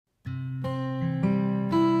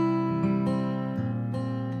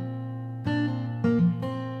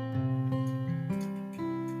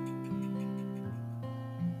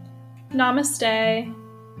Namaste.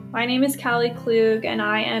 My name is Callie Klug, and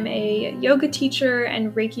I am a yoga teacher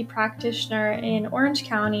and Reiki practitioner in Orange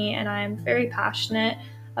County, and I am very passionate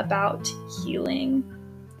about healing.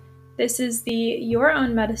 This is the Your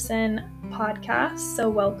Own Medicine podcast, so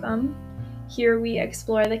welcome. Here we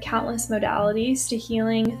explore the countless modalities to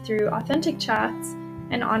healing through authentic chats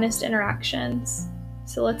and honest interactions.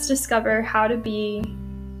 So let's discover how to be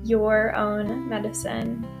your own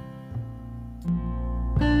medicine.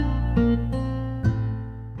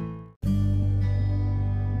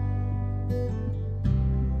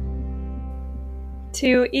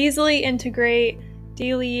 To easily integrate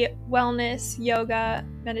daily wellness, yoga,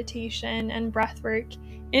 meditation, and breathwork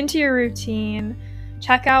into your routine,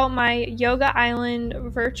 check out my Yoga Island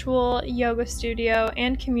virtual yoga studio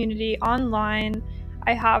and community online.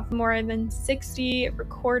 I have more than 60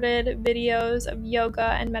 recorded videos of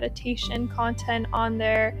yoga and meditation content on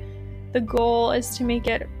there. The goal is to make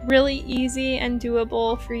it really easy and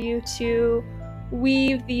doable for you to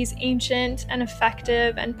weave these ancient and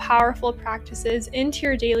effective and powerful practices into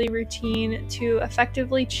your daily routine to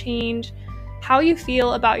effectively change how you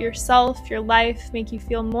feel about yourself, your life, make you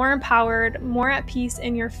feel more empowered, more at peace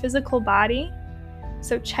in your physical body.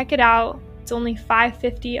 So check it out. It's only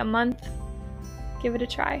 $5.50 a month. Give it a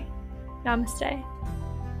try. Namaste.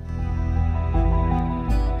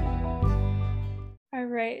 All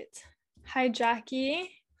right. Hi,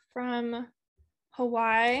 Jackie from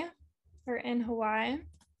Hawaii. Or in Hawaii.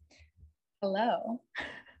 Hello.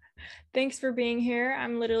 Thanks for being here.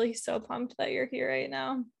 I'm literally so pumped that you're here right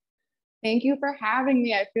now. Thank you for having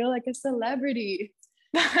me. I feel like a celebrity.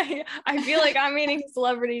 I feel like I'm meeting a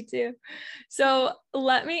celebrity too. So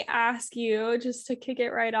let me ask you, just to kick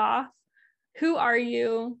it right off, who are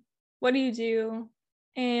you? What do you do?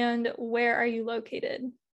 And where are you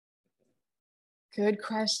located? Good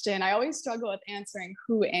question. I always struggle with answering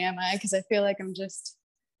who am I, because I feel like I'm just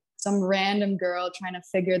some random girl trying to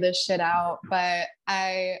figure this shit out. But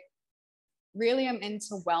I really am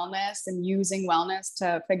into wellness and using wellness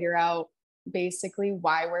to figure out basically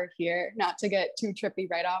why we're here. Not to get too trippy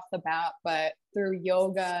right off the bat, but through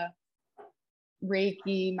yoga,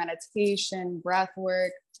 Reiki, meditation, breath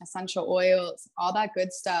work, essential oils, all that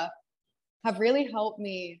good stuff have really helped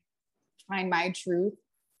me find my truth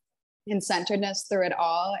and centeredness through it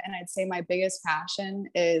all. And I'd say my biggest passion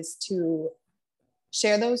is to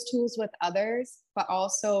share those tools with others, but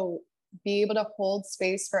also be able to hold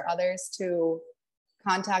space for others to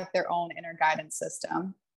contact their own inner guidance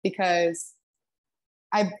system. Because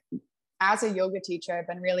as a yoga teacher, I've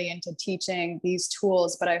been really into teaching these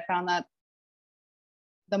tools, but I found that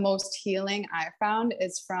the most healing I found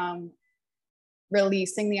is from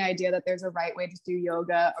releasing the idea that there's a right way to do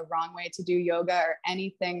yoga, a wrong way to do yoga, or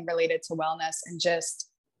anything related to wellness, and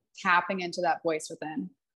just tapping into that voice within.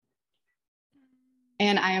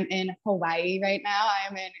 And I am in Hawaii right now. I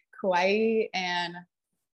am in Kauai, and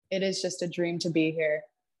it is just a dream to be here.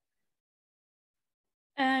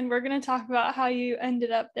 And we're going to talk about how you ended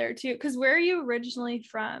up there too. Because where are you originally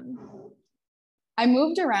from? I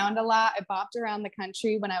moved around a lot. I bopped around the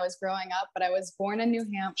country when I was growing up, but I was born in New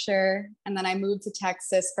Hampshire. And then I moved to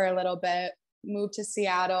Texas for a little bit, moved to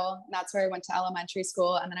Seattle. And that's where I went to elementary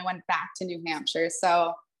school. And then I went back to New Hampshire.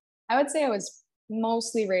 So I would say I was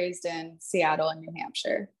mostly raised in Seattle and New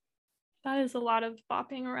Hampshire. That is a lot of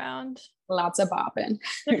bopping around. Lots of bopping.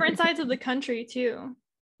 Different sides of the country too.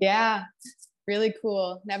 Yeah, really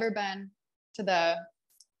cool. Never been to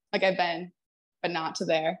I've been, but not to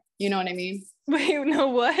there. You know what I mean? Wait, no,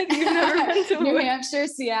 what? You've never been to New Hampshire,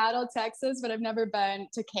 Seattle, Texas, but I've never been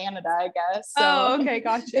to Canada, I guess. So oh, okay,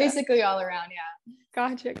 gotcha. Basically all around, yeah.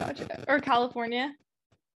 Gotcha. Or California?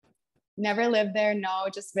 Never lived there. No,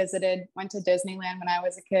 just visited. Went to Disneyland when I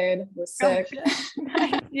was a kid. Was sick.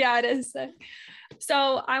 Gotcha. Yeah, it is sick.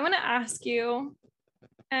 So I want to ask you,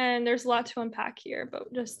 and there's a lot to unpack here,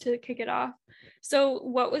 but just to kick it off. So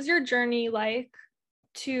what was your journey like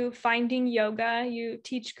to finding yoga? You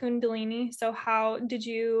teach Kundalini. So how did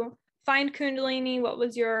you find Kundalini? What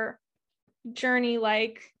was your journey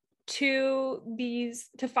like to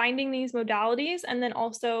finding these modalities? And then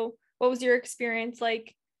also, what was your experience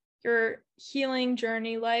like, your healing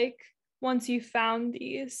journey like once you found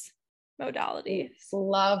these modalities?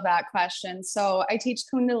 Love that question. So I teach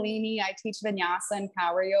Kundalini, I teach Vinyasa and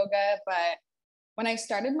power yoga, but when I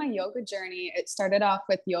started my yoga journey, it started off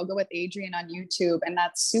with Yoga with Adriene on YouTube, and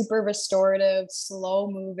that's super restorative, slow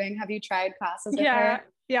moving. Have you tried classes with her?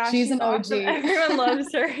 Yeah, she's an OG. Awesome. Everyone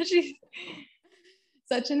loves her. She's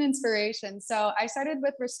such an inspiration. So I started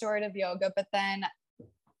with restorative yoga, but then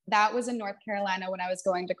that was in North Carolina when I was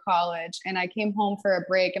going to college. And I came home for a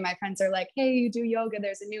break and my friends are like, hey, you do yoga.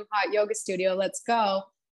 There's a new hot yoga studio. Let's go.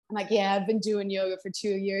 I'm like, yeah, I've been doing yoga for 2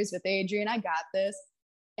 years with Adrian. I got this.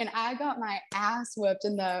 And I got my ass whipped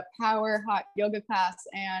in the power hot yoga class.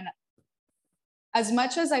 And as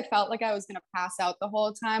much as I felt like I was going to pass out the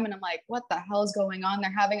whole time, and I'm like, what the hell is going on?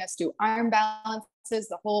 They're having us do arm balances,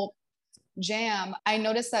 the whole jam. I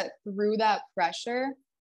noticed that through that pressure,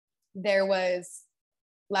 there was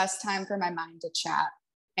less time for my mind to chat.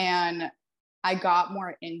 And I got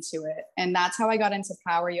more into it. And that's how I got into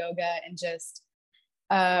power yoga and just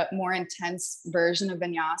a more intense version of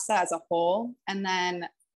vinyasa as a whole. And then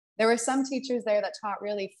there were some teachers there that taught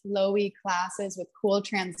really flowy classes with cool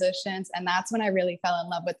transitions. And that's when I really fell in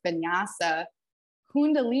love with vinyasa.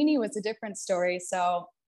 Kundalini was a different story. So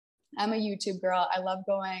I'm a YouTube girl. I love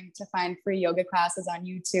going to find free yoga classes on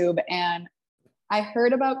YouTube. And I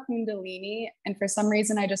heard about Kundalini, and for some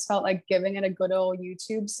reason, I just felt like giving it a good old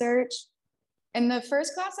YouTube search. And the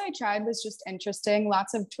first class I tried was just interesting,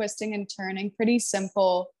 lots of twisting and turning, pretty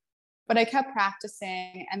simple, but I kept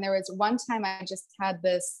practicing. And there was one time I just had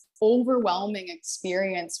this overwhelming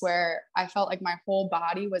experience where I felt like my whole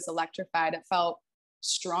body was electrified. It felt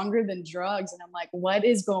stronger than drugs. And I'm like, what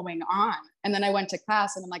is going on? And then I went to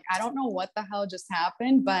class and I'm like, I don't know what the hell just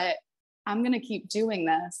happened, but I'm going to keep doing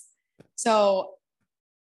this. So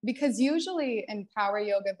because usually in power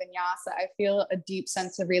yoga vinyasa, I feel a deep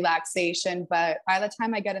sense of relaxation, but by the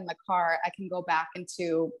time I get in the car, I can go back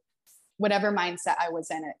into whatever mindset I was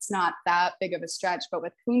in. It's not that big of a stretch, but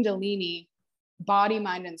with Kundalini, body,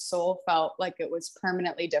 mind, and soul felt like it was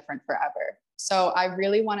permanently different forever. So I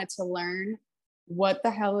really wanted to learn what the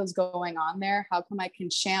hell is going on there. How come I can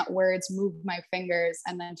chant words, move my fingers,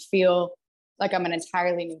 and then feel like I'm an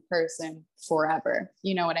entirely new person forever.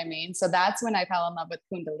 You know what I mean? So that's when I fell in love with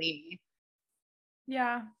Kundalini.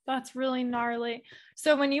 Yeah, that's really gnarly.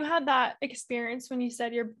 So when you had that experience, when you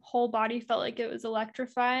said your whole body felt like it was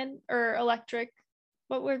electrified or electric,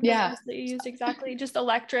 what word was that you used exactly? Just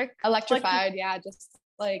electric? Electrified, yeah, just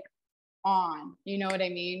like on, you know what I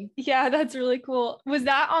mean? Yeah, that's really cool. Was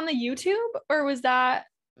that on the YouTube or was that?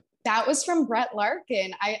 That was from Brett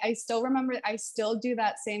Larkin. I still remember, I still do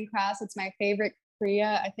that same class. It's my favorite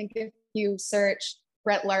Kriya. I think if you search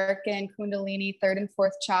Brett Larkin, Kundalini, third and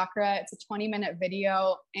fourth chakra, it's a 20-minute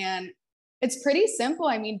video and it's pretty simple.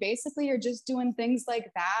 I mean, basically you're just doing things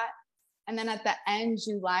like that. And then at the end,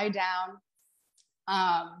 you lie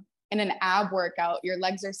down in an ab workout. Your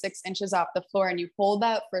legs are 6 inches off the floor and you hold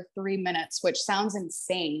that for 3 minutes, which sounds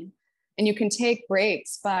insane. And you can take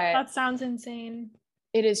breaks, but that sounds insane.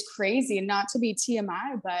 It is crazy, and not to be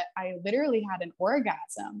TMI, but I literally had an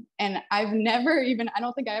orgasm, and I've never even, I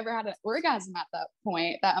don't think I ever had an orgasm at that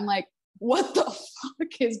point that I'm like, what the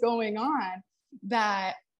fuck is going on?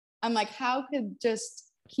 That I'm like, how could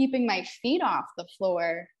just keeping my feet off the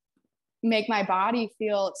floor make my body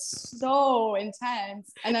feel so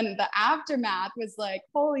intense? And then the aftermath was like,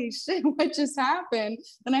 holy shit, what just happened?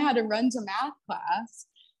 Then I had to run to math class,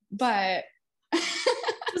 but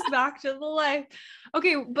just back to the life.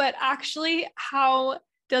 Okay, but actually, how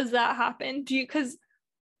does that happen?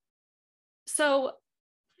 So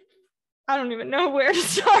I don't even know where to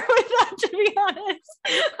start with that, to be honest.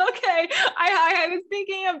 Okay, I was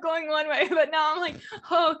thinking of going one way, but now I'm like,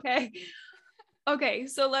 oh, okay,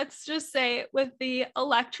 so let's just say with the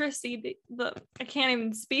electricity, I can't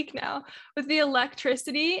even speak now, with the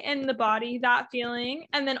electricity in the body, that feeling,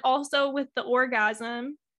 and then also with the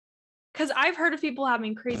orgasm, because I've heard of people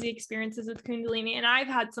having crazy experiences with Kundalini, and I've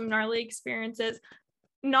had some gnarly experiences,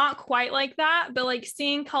 not quite like that, but like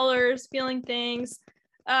seeing colors, feeling things,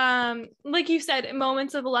 like you said,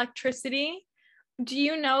 moments of electricity. Do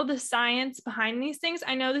you know the science behind these things?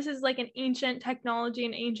 I know this is like an ancient technology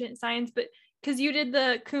and ancient science, but because you did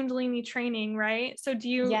the Kundalini training, right? So do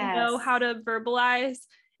you know how to verbalize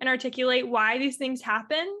and articulate why these things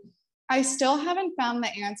happen? I still haven't found the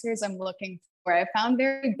answers I'm looking for. I found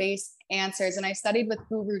very base answers, and I studied with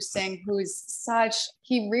Guru Singh,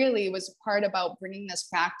 he really was part about bringing this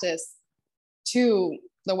practice to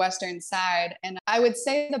the Western side. And I would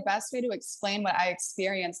say the best way to explain what I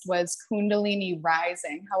experienced was Kundalini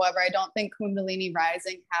rising. However, I don't think Kundalini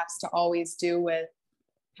rising has to always do with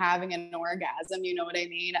having an orgasm. You know what I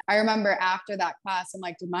mean? I remember after that class, I'm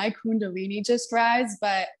like, did my Kundalini just rise?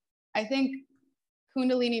 But I think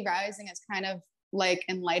Kundalini rising is kind of like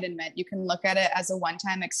enlightenment. You can look at it as a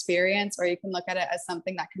one-time experience, or you can look at it as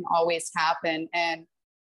something that can always happen. And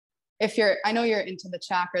I know you're into the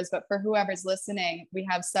chakras, but for whoever's listening, we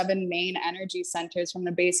have 7 main energy centers from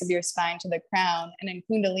the base of your spine to the crown. And in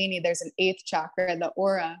Kundalini, there's an 8th chakra, the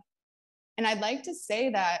aura. And I'd like to say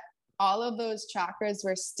that all of those chakras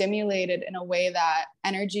were stimulated in a way that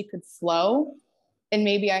energy could flow. And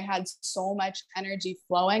maybe I had so much energy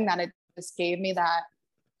flowing that it just gave me that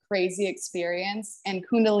crazy experience. And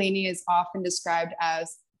Kundalini is often described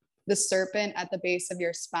as the serpent at the base of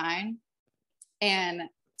your spine. And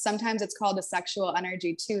sometimes it's called a sexual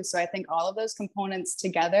energy too. So I think all of those components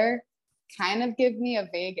together kind of give me a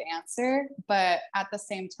vague answer, but at the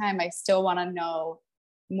same time, I still want to know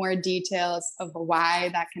more details of why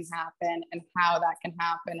that can happen and how that can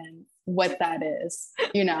happen and what that is,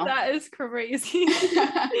 you know? That is crazy.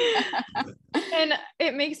 And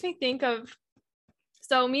it makes me think of,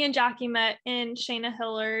 so me and Jackie met in Shayna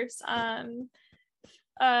Hiller's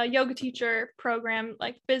yoga teacher program,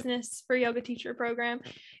 like business for yoga teacher program.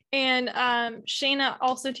 And Shayna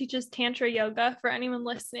also teaches Tantra yoga for anyone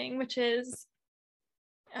listening, which is,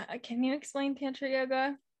 can you explain Tantra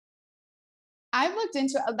yoga? I've looked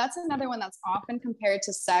into it. That's another one that's often compared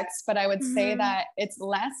to sex, but I would say that it's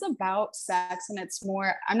less about sex and it's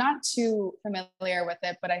more, I'm not too familiar with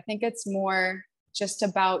it, but I think it's more just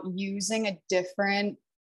about using a different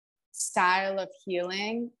style of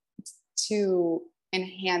healing to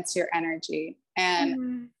enhance your energy.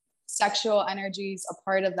 And sexual energy is a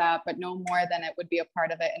part of that, but no more than it would be a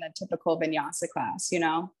part of it in a typical vinyasa class, you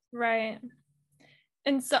know? Right.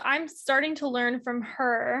 And so I'm starting to learn from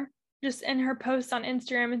her, just in her posts on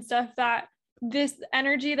Instagram and stuff, that this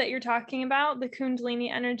energy that you're talking about, the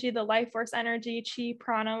Kundalini energy, the life force energy, chi,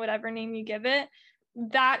 prana, whatever name you give it,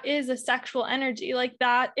 that is a sexual energy. Like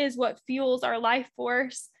that is what fuels our life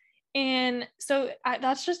force. And so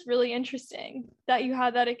that's just really interesting that you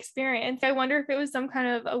had that experience. I wonder if it was some kind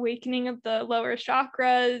of awakening of the lower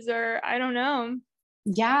chakras, or I don't know.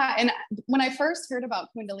 Yeah. And when I first heard about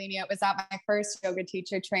Kundalini, it was at my first yoga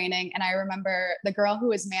teacher training. And I remember the girl who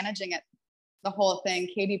was managing it, the whole thing,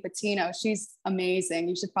 Katie Patino, she's amazing.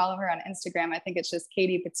 You should follow her on Instagram. I think it's just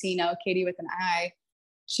Katie Patino, Katie with an I.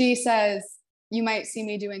 She says, you might see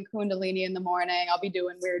me doing Kundalini in the morning. I'll be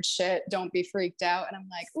doing weird shit. Don't be freaked out. And I'm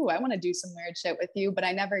like, ooh, I want to do some weird shit with you, but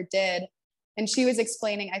I never did. And she was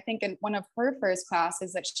explaining, I think in one of her first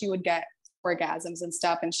classes, that she would get orgasms and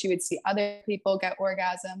stuff, and she would see other people get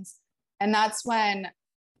orgasms. And that's when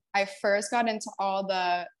I first got into all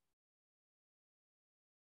the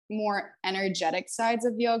more energetic sides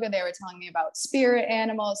of yoga. They were telling me about spirit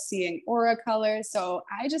animals, seeing aura colors. So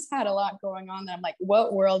I just had a lot going on that I'm like,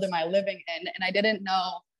 what world am I living in? And I didn't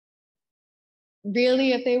know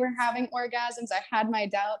really if they were having orgasms. I had my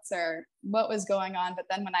doubts or what was going on. But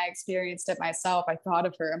then when I experienced it myself, I thought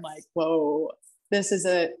of her. I'm like, whoa, this is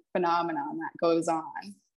a phenomenon that goes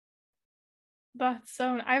on. That's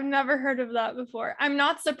so, I've never heard of that before. I'm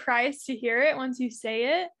not surprised to hear it once you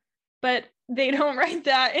say it, but they don't write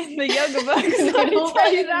that in the yoga books. They don't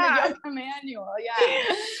write it in the yoga manual.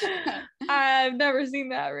 Yeah. I've never seen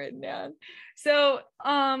that written down. So,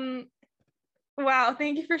 wow,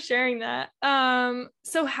 thank you for sharing that.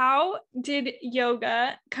 So how did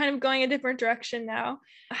yoga, kind of going a different direction now,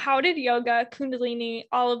 how did yoga, Kundalini,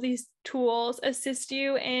 all of these tools assist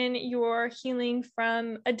you in your healing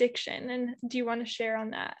from addiction? And do you want to share on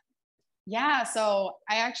that? Yeah, so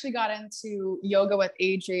I actually got into yoga with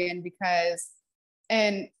Adriene because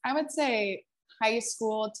in, I would say, high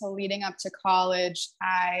school to leading up to college,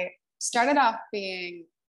 I started off being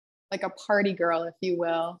like a party girl, if you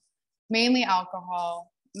will, mainly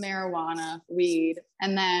alcohol, marijuana, weed.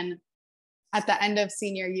 And then at the end of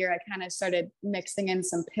senior year, I kind of started mixing in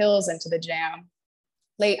some pills into the jam.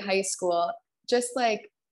 Late high school, just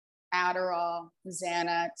like Adderall,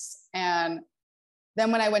 Xanax. And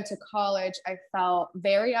then when I went to college, I felt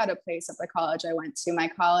very out of place at the college I went to. My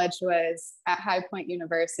college was at High Point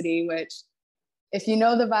University, which, if you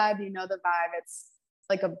know the vibe, you know the vibe. It's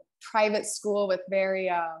like a private school with very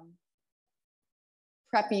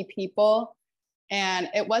preppy people. And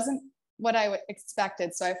it wasn't what I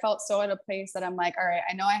expected. So I felt so out of place that I'm like, all right,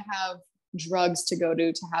 I know I have drugs to go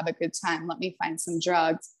to have a good time. Let me find some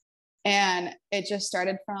drugs. And it just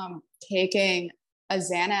started from taking a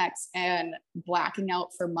Xanax and blacking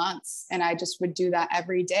out for months. And I just would do that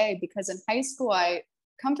every day because in high school, I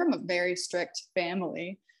come from a very strict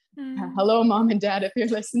family. Hello, mom and dad, if you're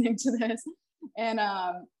listening to this. And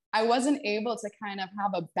I wasn't able to kind of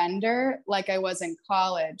have a bender like I was in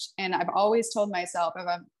college. And I've always told myself, if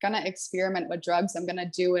I'm going to experiment with drugs, I'm going to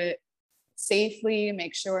do it safely,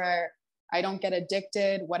 make sure I don't get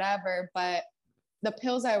addicted, whatever. But the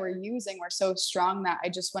pills I were using were so strong that I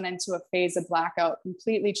just went into a phase of blackout,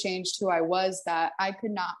 completely changed who I was, that I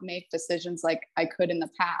could not make decisions like I could in the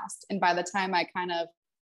past. And by the time I kind of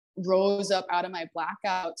rose up out of my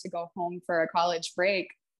blackout to go home for a college break,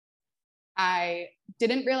 I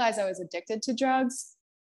didn't realize I was addicted to drugs,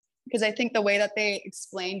 because I think the way that they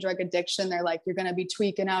explain drug addiction, they're like, you're going to be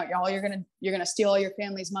tweaking out, you're going to steal all your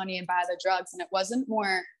family's money and buy the drugs. And it wasn't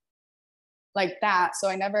more like that. So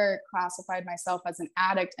I never classified myself as an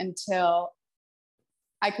addict until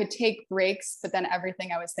I could take breaks, but then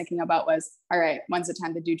everything I was thinking about was, all right, when's the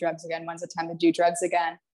time to do drugs again? When's the time to do drugs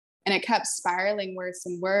again? And it kept spiraling worse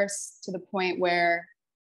and worse, to the point where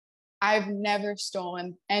I've never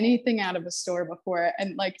stolen anything out of a store before.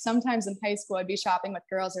 And like sometimes in high school, I'd be shopping with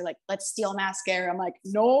girls. They're like, let's steal mascara. I'm like,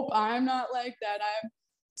 nope, I'm not like that. I'm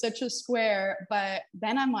such a square. But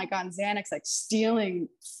then I'm like on Xanax, like stealing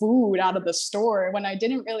food out of the store when I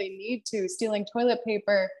didn't really need to, stealing toilet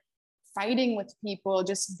paper, fighting with people,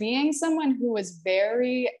 just being someone who was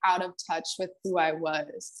very out of touch with who I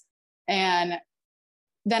was. And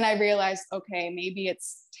then I realized, okay, maybe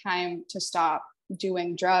it's time to stop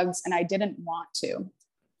doing drugs. And I didn't want to.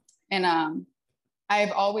 And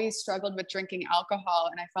I've always struggled with drinking alcohol.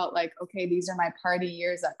 And I felt like, okay, these are my party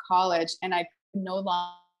years at college. And I could no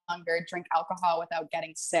longer drink alcohol without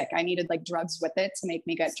getting sick. I needed like drugs with it to make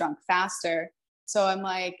me get drunk faster. So I'm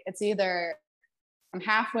like, it's either I'm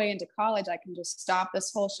halfway into college, I can just stop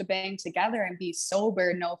this whole shebang together and be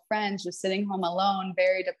sober, no friends, just sitting home alone,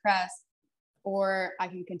 very depressed, or I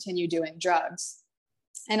can continue doing drugs.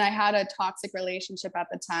 And I had a toxic relationship at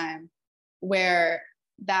the time where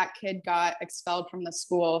that kid got expelled from the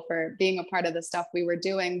school for being a part of the stuff we were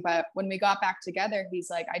doing. But when we got back together, he's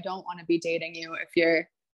like, I don't want to be dating you if you're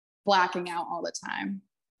blacking out all the time.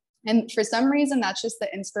 And for some reason, that's just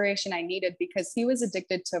the inspiration I needed, because he was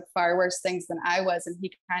addicted to far worse things than I was. And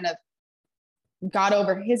he kind of got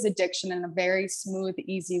over his addiction in a very smooth,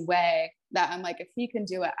 easy way that I'm like, if he can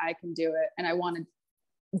do it, I can do it. And I want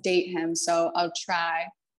to date him, so I'll try.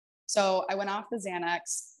 So I went off the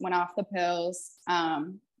Xanax, went off the pills,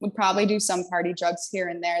 would probably do some party drugs here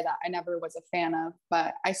and there that I never was a fan of,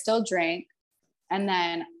 but I still drank. And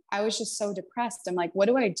then I was just so depressed. I'm like, what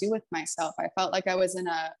do I do with myself? I felt like I was in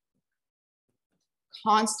a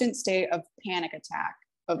constant state of panic attack,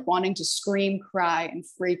 of wanting to scream, cry, and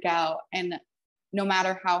freak out. And no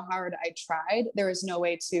matter how hard I tried, there was no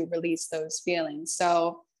way to release those feelings.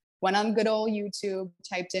 So went on good old YouTube,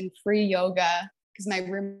 typed in free yoga, because my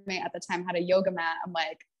roommate at the time had a yoga mat. I'm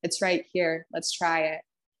like, it's right here, let's try it.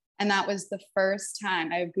 And that was the first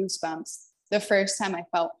time, I have goosebumps, the first time I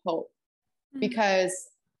felt hope. Because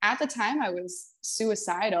at the time I was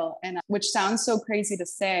suicidal, and which sounds so crazy to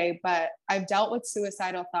say, but I've dealt with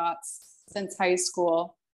suicidal thoughts since high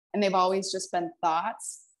school, and they've always just been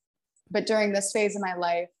thoughts. But during this phase of my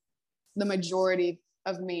life, the majority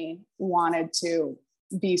of me wanted to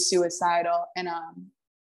be suicidal. And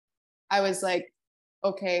I was like,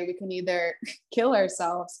 okay, we can either kill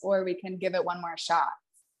ourselves or we can give it one more shot.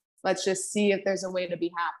 Let's just see if there's a way to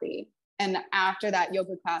be happy. And after that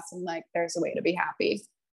yoga class, I'm like, there's a way to be happy.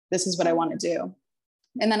 This is what I want to do.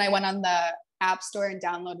 And then I went on the app store and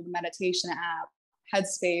downloaded the meditation app,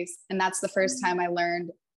 Headspace. And that's the first time I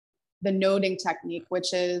learned the noting technique,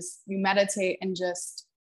 which is you meditate and just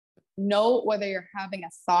note whether you're having a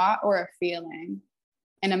thought or a feeling,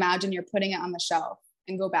 and imagine you're putting it on the shelf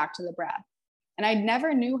and go back to the breath. And I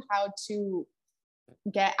never knew how to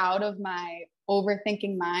get out of my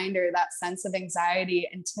overthinking mind or that sense of anxiety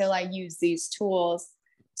until I used these tools.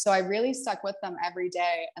 So I really stuck with them every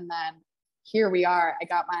day. And then here we are. I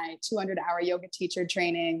got my 200-hour yoga teacher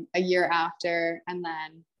training a year after, and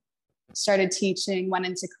then started teaching, went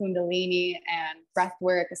into Kundalini and breath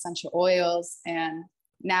work, essential oils. And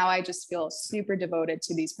now I just feel super devoted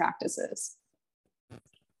to these practices.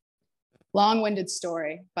 Long-winded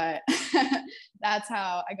story, but that's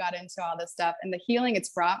how I got into all this stuff. And the healing it's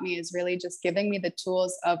brought me is really just giving me the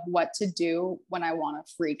tools of what to do when I want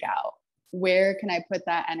to freak out. Where can I put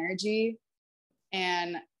that energy?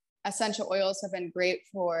 And essential oils have been great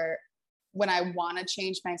for when I want to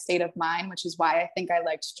change my state of mind, which is why I think I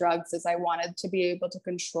liked drugs, is I wanted to be able to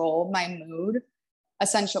control my mood.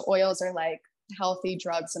 Essential oils are like healthy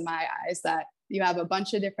drugs in my eyes, that you have a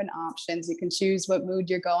bunch of different options. You can choose what mood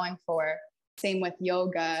you're going for. Same with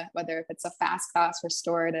yoga, whether if it's a fast class,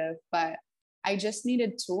 restorative, but I just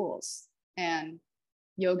needed tools, and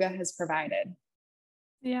yoga has provided.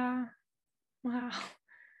 Yeah. Wow.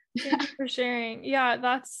 Thank you for sharing. Yeah,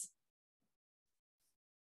 that's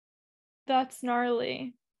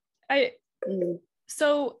gnarly.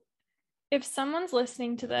 So if someone's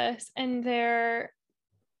listening to this and they're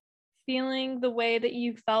feeling the way that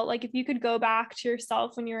you felt, like if you could go back to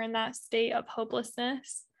yourself when you were in that state of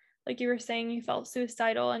hopelessness, like you were saying, you felt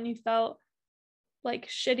suicidal and you felt like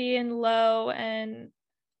shitty and low and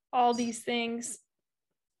all these things,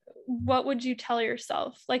 what would you tell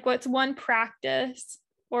yourself? Like, what's one practice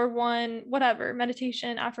or one, whatever,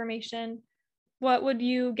 meditation, affirmation, what would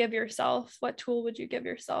you give yourself? What tool would you give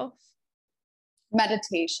yourself?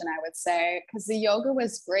 Meditation, I would say, because the yoga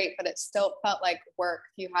was great, but it still felt like work.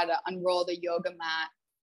 You had to unroll the yoga mat,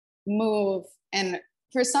 move. And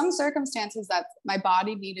for some circumstances that my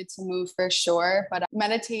body needed to move for sure, but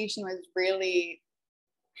meditation was really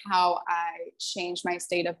how I changed my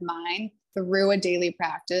state of mind through a daily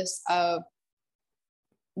practice of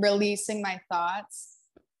releasing my thoughts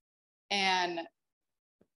and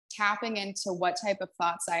tapping into what type of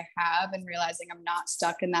thoughts I have and realizing I'm not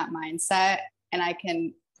stuck in that mindset and I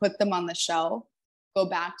can put them on the shelf, go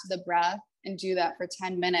back to the breath and do that for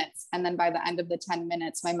 10 minutes. And then by the end of the 10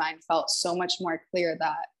 minutes, my mind felt so much more clear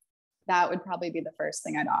that that would probably be the first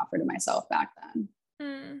thing I'd offer to myself back then.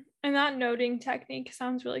 And that noting technique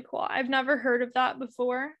sounds really cool. I've never heard of that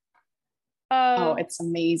before. Oh, it's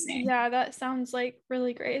amazing. Yeah, that sounds like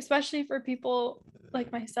really great, especially for people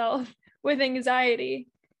like myself with anxiety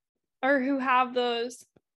or who have those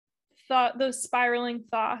spiraling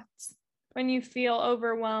thoughts when you feel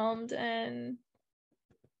overwhelmed. And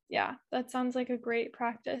yeah, that sounds like a great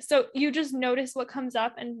practice. So you just notice what comes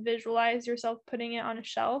up and visualize yourself putting it on a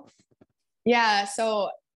shelf? Yeah. So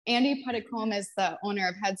Andy Puddicombe is the owner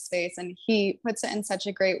of Headspace, and he puts it in such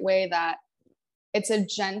a great way that it's a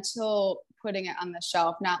gentle putting it on the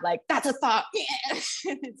shelf, not like, that's a thought.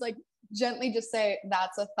 It's like gently just say,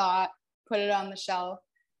 that's a thought, put it on the shelf.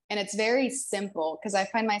 And it's very simple because I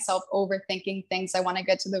find myself overthinking things. I want to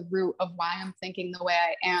get to the root of why I'm thinking the way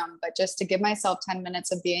I am. But just to give myself 10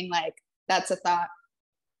 minutes of being like, that's a thought.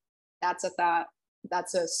 That's a thought.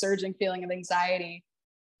 That's a surging feeling of anxiety.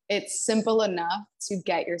 It's simple enough to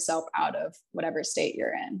get yourself out of whatever state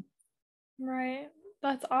you're in. Right.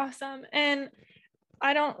 That's awesome. And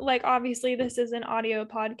I don't like, obviously this is an audio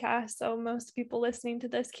podcast, so most people listening to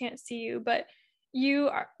this can't see you, but you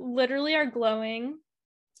are literally are glowing.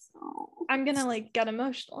 I'm gonna like get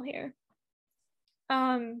emotional here.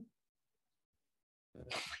 Oh my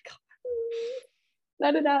God.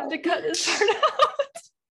 Let it out. To cut this part out.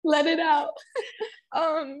 Let it out.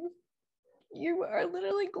 You are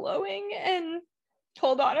literally glowing, and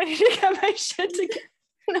hold on, I need to get my shit together.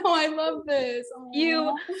 No, I love this. Aww.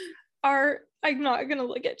 You are, I'm not gonna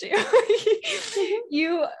look at you.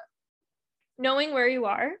 You knowing where you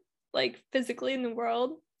are, like physically in the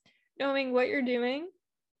world, knowing what you're doing,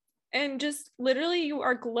 and just literally you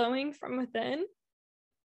are glowing from within.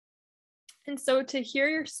 And so to hear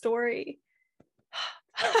your story,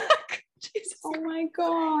 Jesus. Oh my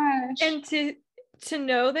gosh. And to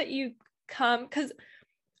know that you come, because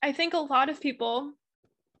I think a lot of people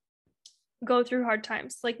go through hard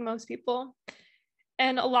times, like most people.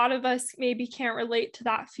 And a lot of us maybe can't relate to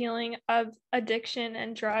that feeling of addiction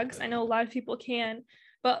and drugs. I know a lot of people can,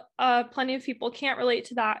 but plenty of people can't relate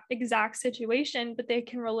to that exact situation, but they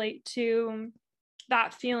can relate to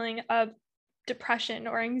that feeling of depression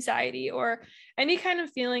or anxiety or any kind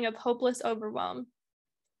of feeling of hopeless overwhelm.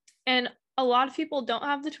 And a lot of people don't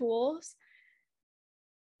have the tools.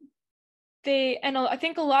 I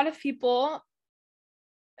think a lot of people,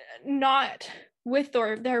 not with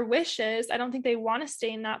their wishes, I don't think they want to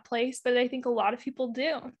stay in that place, but I think a lot of people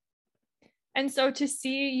do. And so to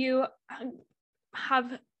see you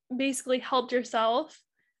have basically helped yourself,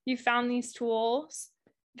 you found these tools,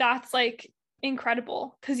 that's like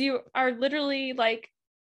incredible, because you are literally like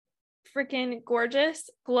freaking gorgeous,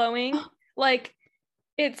 glowing. Like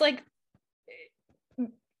it's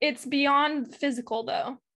beyond physical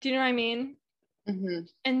though. Do you know what I mean? Mm-hmm.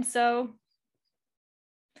 And so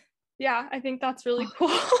yeah, I think that's really cool.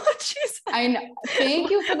 I know. Thank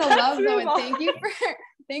you for the love though, and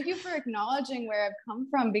thank you for acknowledging where I've come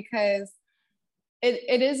from, because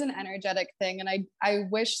it is an energetic thing. And I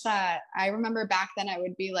wish that I remember back then I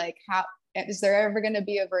would be like, how is there ever going to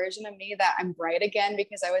be a version of me that I'm bright again?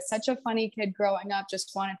 Because I was such a funny kid growing up,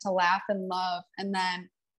 just wanted to laugh and love. And then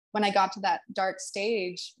when I got to that dark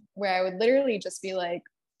stage where I would literally just be like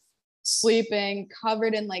sleeping,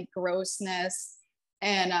 covered in like grossness.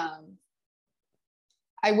 And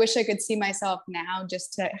I wish I could see myself now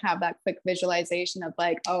just to have that quick visualization of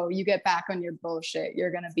like, oh, you get back on your bullshit,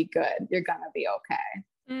 you're going to be good. You're going to be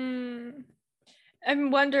okay. I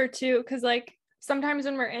wonder too, because like sometimes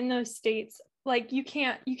when we're in those states, like you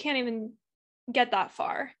can't even get that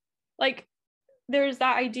far. Like there's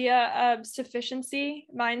that idea of sufficiency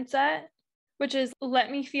mindset, which is let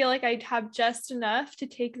me feel like I have just enough to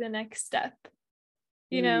take the next step,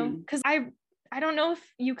 you know, because I don't know if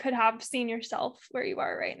you could have seen yourself where you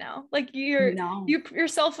are right now. Like you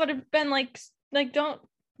yourself would have been like don't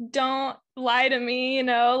don't lie to me, you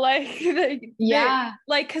know, like, yeah,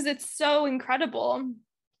 like, because it's so incredible,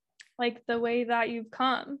 like the way that you've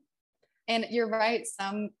come. and you're right.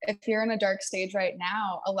 If you're in a dark stage right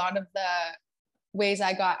now, a lot of the ways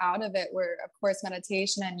I got out of it were, of course,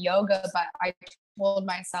 meditation and yoga. But I told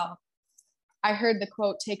myself, I heard the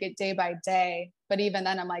quote, take it day by day. But even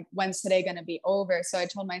then, I'm like, when's today going to be over? So I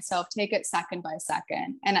told myself, take it second by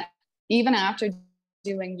second. And even after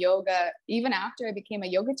doing yoga, even after I became a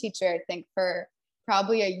yoga teacher, I think for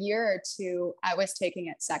probably a year or two, I was taking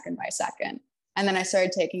it second by second. And then I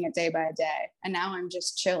started taking it day by day. And now I'm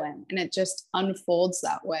just chilling and it just unfolds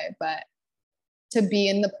that way. But to be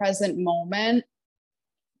in the present moment,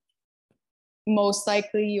 most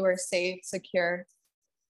likely you are safe, secure,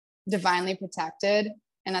 divinely protected,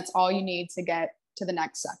 and that's all you need to get to the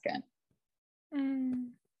next second.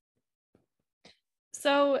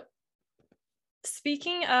 So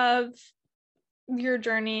speaking of your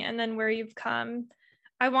journey and then where you've come,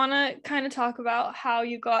 I want to kind of talk about how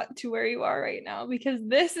you got to where you are right now, because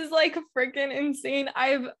this is like freaking insane.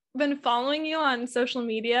 I've been following you on social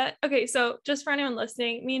media. Okay, so just for anyone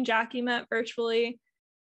listening, me and Jackie met virtually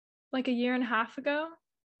like a year and a half ago.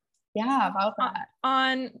 Yeah, about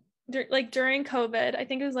that. Like during COVID, I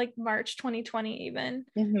think it was like March 2020 even,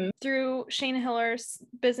 through Shayna Hiller's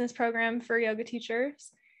business program for yoga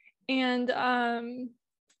teachers. And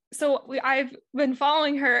so I've been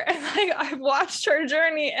following her and like I've watched her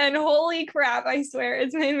journey, and holy crap, I swear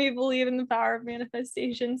it's made me believe in the power of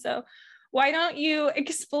manifestation. So why don't you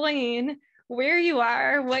explain where you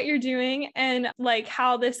are, what you're doing, and like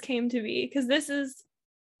how this came to be? Because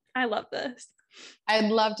I love this. I'd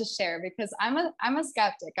love to share because I'm a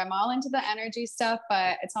skeptic. I'm all into the energy stuff,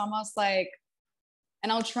 but it's almost like,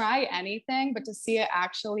 and I'll try anything, but to see it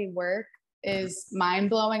actually work is mind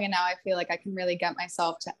blowing. And now I feel like I can really get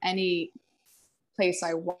myself to any place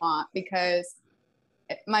I want, because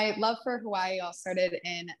my love for Hawaii all started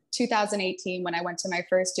in 2018 when I went to my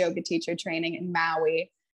first yoga teacher training in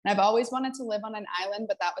Maui. And I've always wanted to live on an island,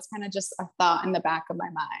 but that was kind of just a thought in the back of my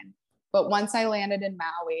mind. But once I landed in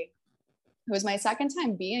Maui, it was my second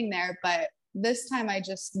time being there, but this time I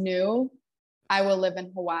just knew I will live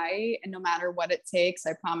in Hawaii, and no matter what it takes,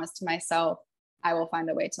 I promised to myself, I will find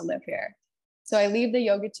a way to live here. So I leave the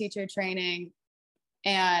yoga teacher training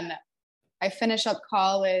and I finish up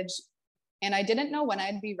college, and I didn't know when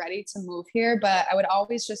I'd be ready to move here, but I would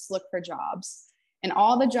always just look for jobs. And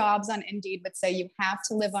all the jobs on Indeed would say, you have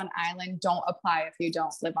to live on island. Don't apply if you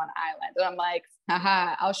don't live on island. And I'm like,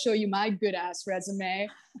 haha, I'll show you my good ass resume.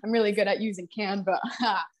 I'm really good at using Canva.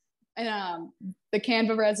 And the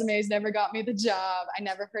Canva resumes never got me the job. I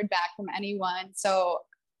never heard back from anyone. So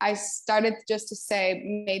I started just to say,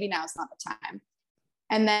 maybe now's not the time.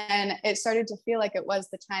 And then it started to feel like it was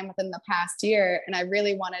the time within the past year. And I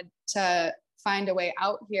really wanted to find a way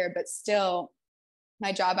out here, but still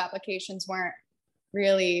my job applications weren't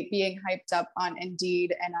really being hyped up on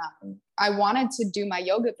Indeed. And I wanted to do my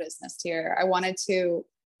yoga business here. I wanted to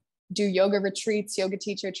do yoga retreats, yoga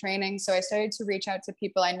teacher training. So I started to reach out to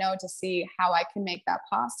people I know to see how I can make that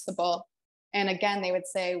possible. And again, they would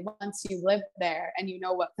say, once you live there and you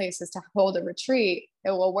know what places to hold a retreat,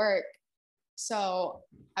 it will work. So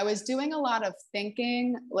I was doing a lot of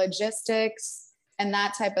thinking, logistics, and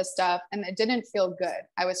that type of stuff. And it didn't feel good.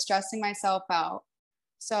 I was stressing myself out.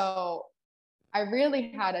 So I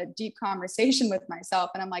really had a deep conversation with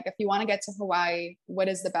myself. And I'm like, if you want to get to Hawaii, what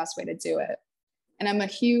is the best way to do it? And I'm a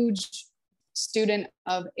huge student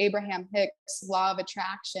of Abraham Hicks' law of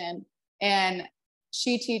attraction. And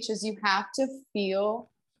she teaches you have to feel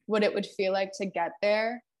what it would feel like to get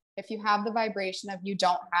there. If you have the vibration of you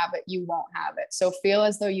don't have it, you won't have it. So feel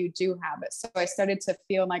as though you do have it. So I started to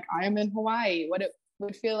feel like I am in Hawaii, what it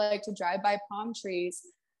would feel like to drive by palm trees.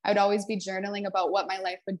 I would always be journaling about what my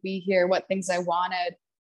life would be here, what things I wanted.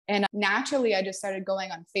 And naturally, I just started going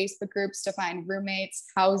on Facebook groups to find roommates,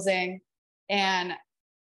 housing. And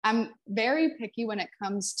I'm very picky when it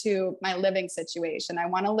comes to my living situation. I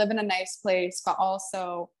want to live in a nice place, but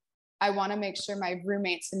also I want to make sure my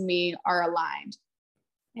roommates and me are aligned.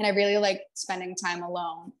 And I really like spending time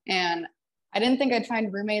alone. And I didn't think I'd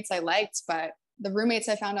find roommates I liked, but the roommates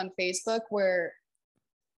I found on Facebook were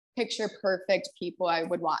picture perfect people I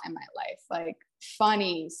would want in my life. Like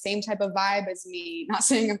funny, same type of vibe as me. Not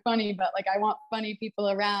saying I'm funny, but like I want funny people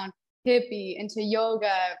around, hippie, into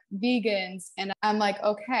yoga, vegans. And I'm like,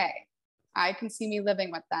 okay, I can see me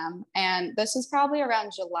living with them. And this was probably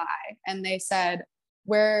around July. And they said,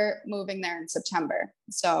 we're moving there in September.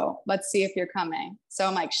 So let's see if you're coming. So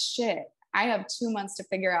I'm like, shit, I have 2 months to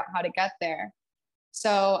figure out how to get there.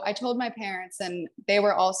 So I told my parents, and they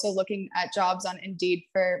were also looking at jobs on Indeed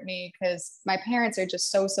for me because my parents are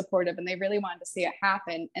just so supportive and they really wanted to see it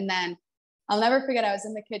happen. And then I'll never forget, I was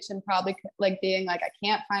in the kitchen, probably like being like, I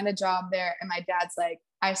can't find a job there. And my dad's like,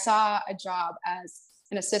 I saw a job as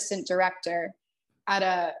an assistant director at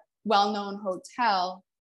a well-known hotel.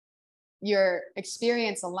 Your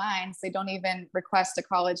experience aligns. They don't even request a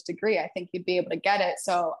college degree. I think you'd be able to get it.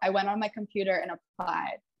 So I went on my computer and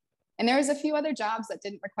applied. And there was a few other jobs that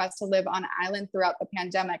didn't request to live on an island throughout the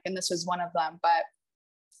pandemic. And this was one of them. But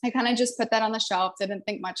I kind of just put that on the shelf, didn't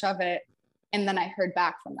think much of it. And then I heard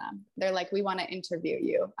back from them. They're like, we want to interview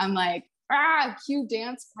you. I'm like, cue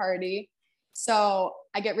dance party. So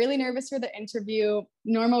I get really nervous for the interview,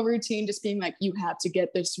 normal routine, just being like, you have to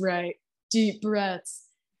get this right, deep breaths.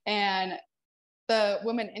 And the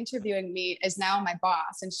woman interviewing me is now my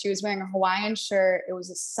boss, and she was wearing a Hawaiian shirt. It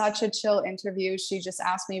was such a chill interview. She just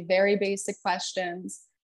asked me very basic questions.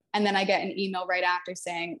 And then I get an email right after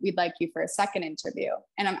saying, we'd like you for a second interview.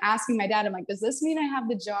 And I'm asking my dad, I'm like, does this mean I have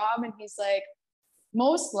the job? And he's like,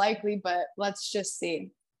 most likely, but let's just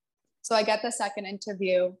see. So I get the second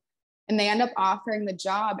interview and they end up offering the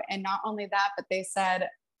job. And not only that, but they said,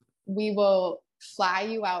 we will fly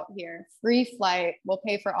you out here, free flight. We'll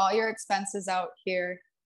pay for all your expenses out here.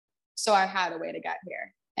 So I had a way to get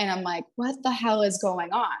here. And I'm like, what the hell is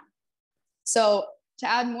going on? So to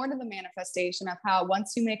add more to the manifestation of how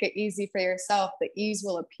once you make it easy for yourself, the ease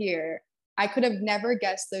will appear. I could have never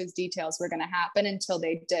guessed those details were going to happen until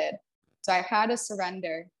they did. So I had to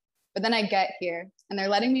surrender. But then I get here and they're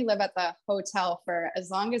letting me live at the hotel for as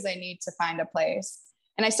long as I need to find a place.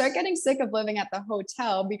 And I start getting sick of living at the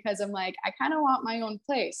hotel because I'm like, I kind of want my own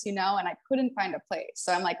place, you know, and I couldn't find a place.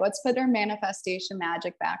 So I'm like, let's put our manifestation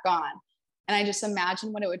magic back on. And I just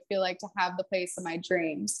imagine what it would feel like to have the place of my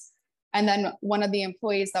dreams. And then one of the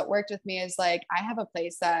employees that worked with me is like, I have a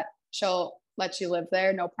place that she'll let you live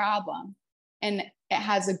there, no problem. And it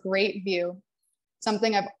has a great view.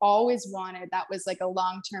 Something I've always wanted. That was like a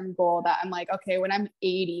long-term goal that I'm like, okay, when I'm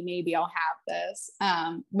 80, maybe I'll have this,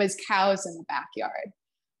 was cows in the backyard.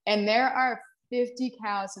 And there are 50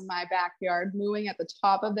 cows in my backyard mooing at the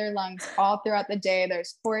top of their lungs all throughout the day.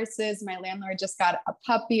 There's horses. My landlord just got a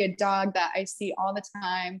puppy, a dog that I see all the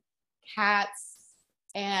time, cats,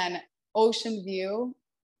 and ocean view,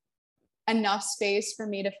 enough space for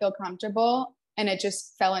me to feel comfortable. And it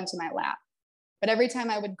just fell into my lap. But every time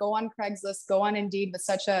I would go on Craigslist, go on Indeed with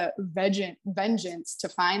such a vengeance to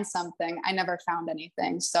find something, I never found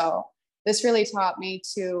anything. So this really taught me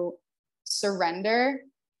to surrender,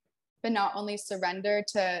 but not only surrender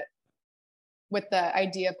to with the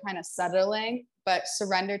idea of kind of settling, but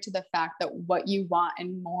surrender to the fact that what you want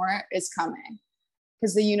and more is coming,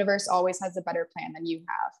 because the universe always has a better plan than you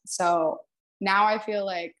have. So now I feel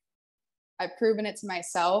like I've proven it to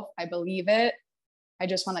myself. I believe it. I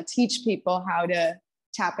just want to teach people how to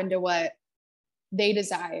tap into what they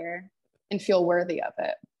desire and feel worthy of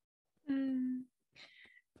it.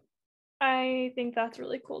 I think that's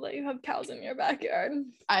really cool that you have cows in your backyard.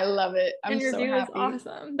 I love it. I'm and your so view happy. Is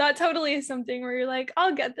awesome. That totally is something where you're like,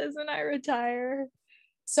 I'll get this when I retire.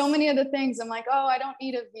 So many other things. I'm like, oh, I don't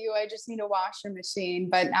need a view. I just need a washer machine.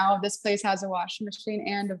 But now this place has a washer machine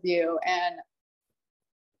and a view. And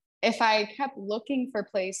if I kept looking for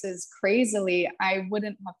places crazily, I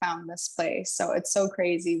wouldn't have found this place. So it's so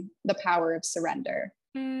crazy, the power of surrender.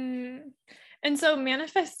 And so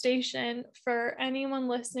manifestation, for anyone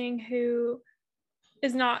listening who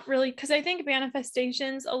is not really, because I think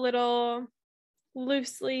manifestation's a little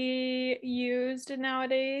loosely used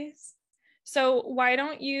nowadays. So why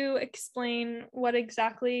don't you explain what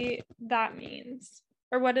exactly that means,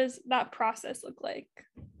 or what does that process look like?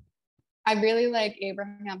 I really like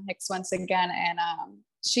Abraham Hicks once again. And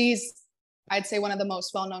she's, I'd say, one of the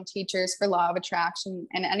most well-known teachers for law of attraction.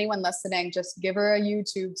 And anyone listening, just give her a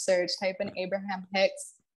YouTube search, type in Abraham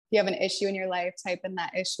Hicks. If you have an issue in your life, type in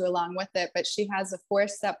that issue along with it. But she has a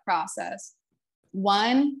 4-step process.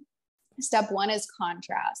 Step one is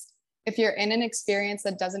contrast. If you're in an experience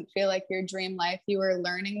that doesn't feel like your dream life, you are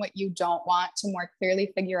learning what you don't want to more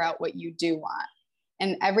clearly figure out what you do want.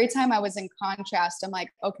 And every time I was in contrast, I'm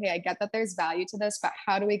like, okay, I get that there's value to this, but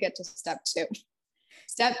how do we get to step 2?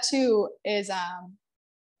 Step 2 is,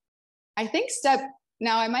 I think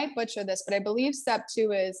now I might butcher this, but I believe step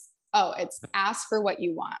 2 is, it's ask for what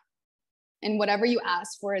you want. And whatever you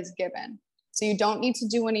ask for is given. So you don't need to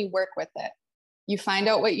do any work with it. You find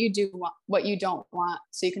out what you do want, what you don't want,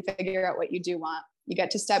 so you can figure out what you do want. You get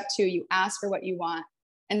to step 2, you ask for what you want.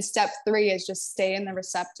 And step 3 is just stay in the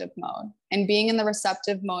receptive mode. And being in the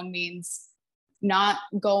receptive mode means not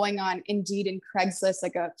going on Indeed and Craigslist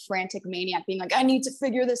like a frantic maniac, being like, I need to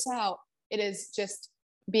figure this out. It is just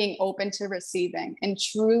being open to receiving and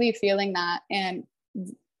truly feeling that, and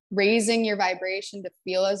raising your vibration to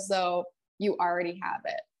feel as though you already have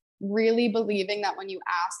it. Really believing that when you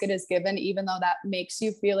ask, it is given, even though that makes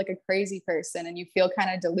you feel like a crazy person and you feel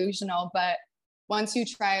kind of delusional. But once you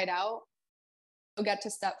try it out, you'll get to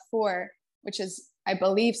step 4, which is, I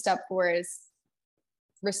believe step 4 is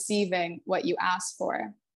receiving what you ask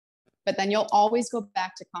for. But then you'll always go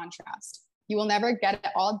back to contrast. You will never get it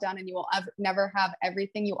all done, and you will never have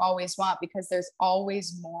everything you always want, because there's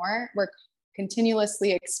always more. We're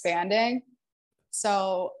continuously expanding.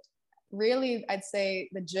 So really, I'd say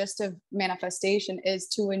the gist of manifestation is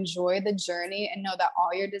to enjoy the journey and know that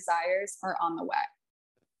all your desires are on the way.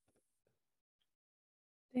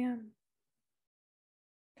 Damn.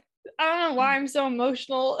 I don't know why I'm so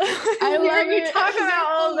emotional. I love you it. talk about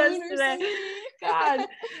all this today.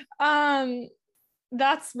 God.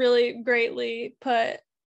 That's really greatly put,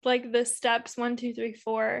 like the steps 1, 2, 3,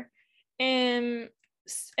 4. And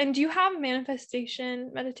do you have manifestation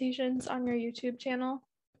meditations on your YouTube channel?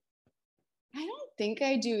 I don't think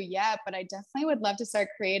I do yet, but I definitely would love to start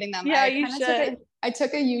creating them. Yeah, you should. I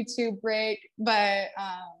took a YouTube break, but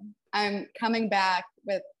I'm coming back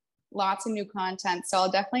with lots of new content. So I'll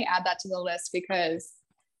definitely add that to the list, because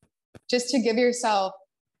just to give yourself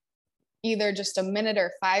either just a minute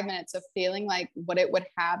or 5 minutes of feeling like what it would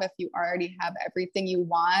have if you already have everything you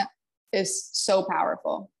want is so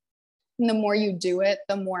powerful. And the more you do it,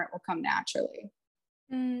 the more it will come naturally.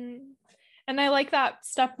 And I like that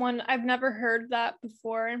step 1. I've never heard that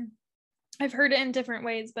before. I've heard it in different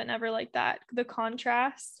ways, but never like that. The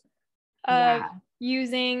contrast of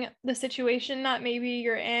using the situation that maybe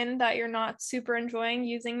you're in that you're not super enjoying,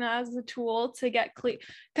 using that as a tool to get clear.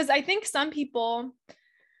 Because I think some people,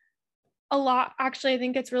 I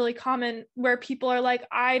think it's really common where people are like,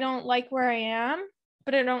 I don't like where I am,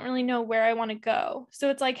 but I don't really know where I want to go. So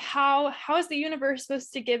it's like, how is the universe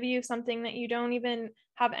supposed to give you something that you don't even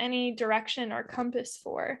have any direction or compass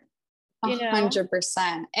for?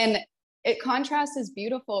 100%. And contrast is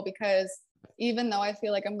beautiful, because even though I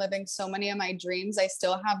feel like I'm living so many of my dreams, I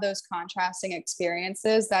still have those contrasting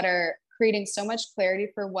experiences that are creating so much clarity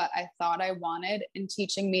for what I thought I wanted and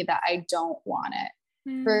teaching me that I don't want it.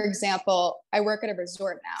 For example, I work at a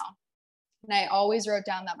resort now, and I always wrote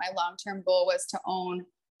down that my long-term goal was to own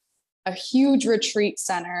a huge retreat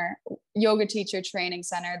center, yoga teacher training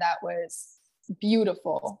center that was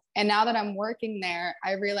beautiful. And now that I'm working there,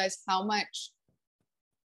 I realized how much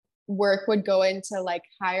work would go into like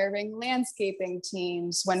hiring landscaping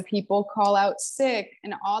teams when people call out sick,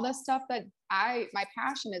 and all the stuff that my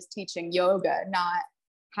passion is teaching yoga, not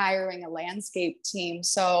hiring a landscape team.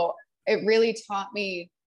 So it really taught me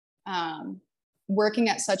working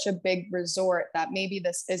at such a big resort that maybe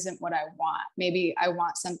this isn't what I want. Maybe I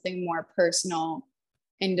want something more personal,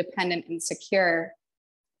 independent, and secure.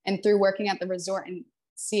 And through working at the resort and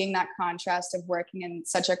seeing that contrast of working in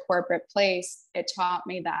such a corporate place, it taught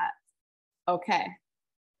me that, okay,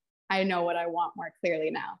 I know what I want more clearly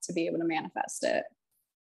now to be able to manifest it.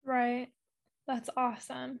 Right. That's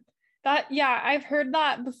awesome. I've heard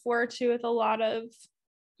that before too, with a lot of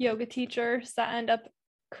yoga teachers that end up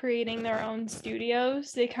creating their own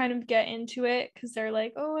studios. They kind of get into it because they're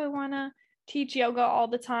like, oh, I want to teach yoga all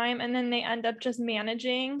the time. And then they end up just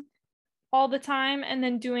managing all the time and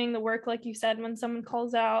then doing the work, like you said, when someone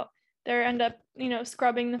calls out, they end up,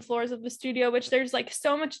 scrubbing the floors of the studio, which there's like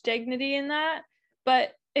so much dignity in that.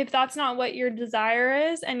 But if that's not what your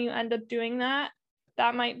desire is and you end up doing that,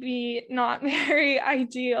 that might be not very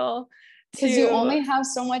ideal. Because you only have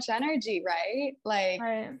so much energy, right? Like,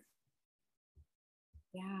 right.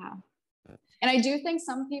 Yeah. And I do think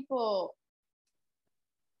some people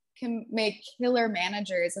can make killer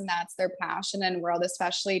managers, and that's their passion and world,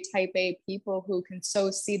 especially type A people who can so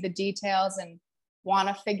see the details and want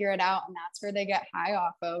to figure it out. And that's where they get high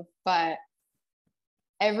off of. But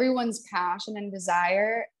everyone's passion and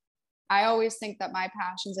desire, I always think that my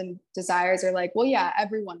passions and desires are like, well, yeah,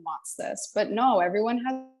 everyone wants this, but no, everyone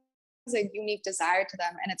has a unique desire to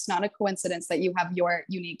them. And it's not a coincidence that you have your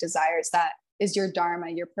unique desires. That is your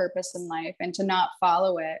dharma, your purpose in life. And to not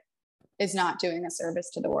follow it is not doing a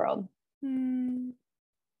service to the world.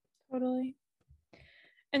 Totally.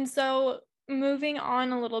 And so moving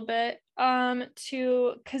on a little bit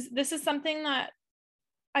because this is something that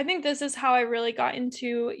I think this is how I really got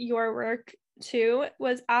into your work too,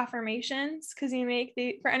 was affirmations. Because you make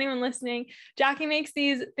for anyone listening, Jackie makes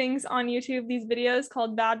these things on YouTube, these videos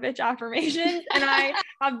called Bad Bitch Affirmations. And I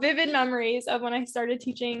have vivid memories of when I started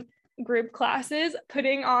teaching group classes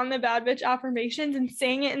putting on the bad bitch affirmations and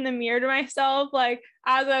saying it in the mirror to myself, like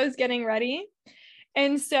as I was getting ready.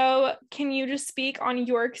 And so can you just speak on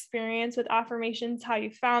your experience with affirmations, how you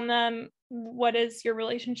found them? What is your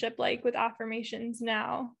relationship like with affirmations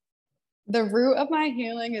now? The root of my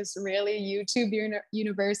healing is really YouTube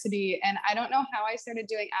University. And I don't know how I started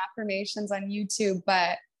doing affirmations on YouTube,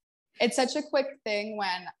 but it's such a quick thing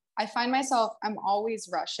when I find myself, I'm always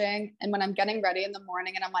rushing. And when I'm getting ready in the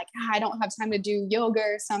morning and I'm like, I don't have time to do yoga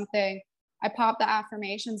or something, I pop the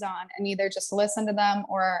affirmations on and either just listen to them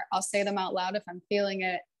or I'll say them out loud if I'm feeling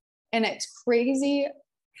it. And it's crazy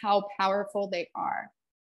how powerful they are,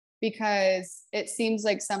 because it seems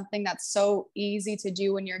like something that's so easy to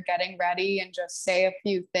do when you're getting ready and just say a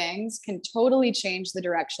few things can totally change the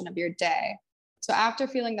direction of your day. So after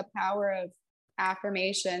feeling the power of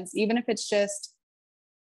affirmations, even if it's just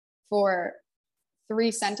for 3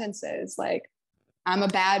 sentences, like, I'm a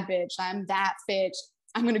bad bitch, I'm that bitch,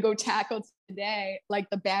 I'm going to go tackle today like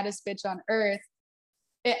the baddest bitch on earth,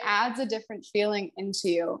 it adds a different feeling into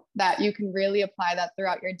you that you can really apply that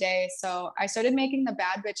throughout your day. So I started making the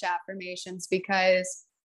bad bitch affirmations because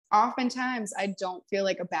oftentimes I don't feel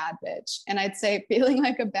like a bad bitch. And I'd say feeling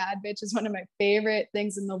like a bad bitch is one of my favorite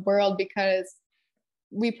things in the world, because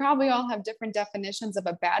we probably all have different definitions of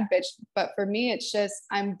a bad bitch. But for me, it's just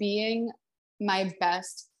I'm being my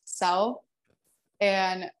best self.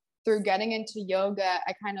 And through getting into yoga,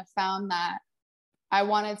 I kind of found that I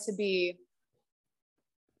wanted to be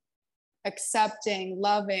accepting,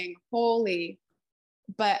 loving, holy,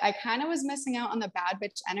 but I kind of was missing out on the bad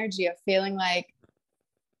bitch energy of feeling like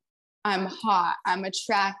I'm hot, I'm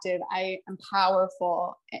attractive, I am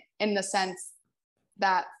powerful in the sense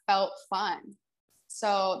that felt fun.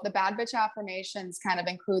 So the bad bitch affirmations kind of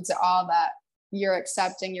includes all that. You're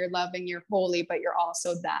accepting, you're loving, you're holy, but you're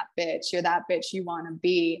also that bitch. You're that bitch you want to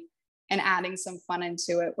be, and adding some fun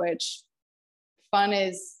into it, which fun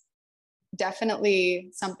is definitely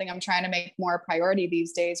something I'm trying to make more a priority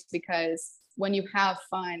these days, because when you have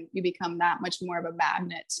fun, you become that much more of a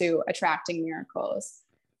magnet to attracting miracles.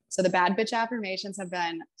 So the bad bitch affirmations have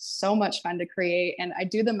been so much fun to create. And I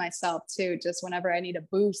do them myself too, just whenever I need a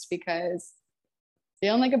boost, because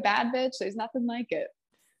feeling like a bad bitch, there's nothing like it.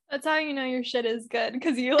 That's how you know your shit is good,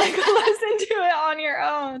 because you like listen to it on your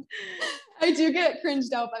own. I do get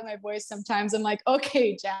cringed out by my voice sometimes. I'm like,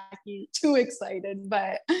 okay, Jackie, too excited,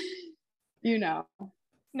 but you know.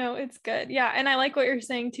 No, it's good. Yeah. And I like what you're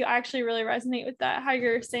saying too. I actually really resonate with that, how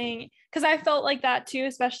you're saying, because I felt like that too,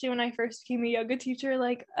 especially when I first became a yoga teacher,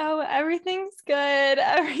 like, oh, everything's good.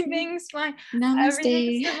 Everything's fine. Namaste.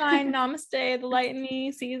 Everything's divine. Namaste. The light in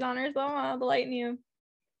me sees, honors, the light in you.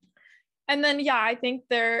 And then, yeah, I think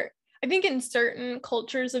in certain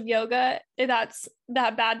cultures of yoga, that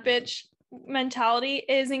bad bitch mentality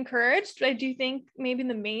is encouraged. But I do think maybe in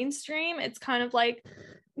the mainstream, it's kind of like,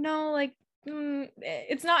 no, like,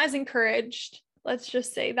 it's not as encouraged. Let's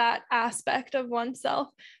just say that aspect of oneself.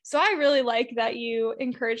 So I really like that you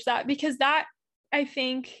encourage that, because that, I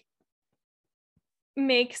think,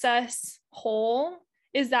 makes us whole,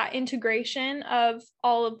 is that integration of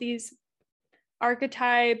all of these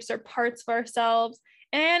archetypes or parts of ourselves.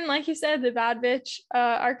 And like you said, the bad bitch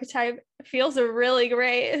archetype feels really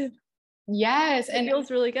great. Yes. It feels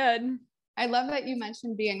really good. I love that you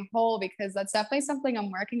mentioned being whole, because that's definitely something I'm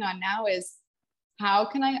working on now, is how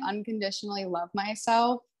can I unconditionally love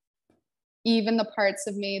myself, even the parts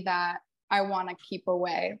of me that I want to keep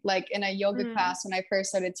away. Like in a yoga class, when I first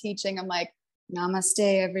started teaching, I'm like, namaste,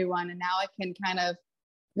 everyone. And now I can kind of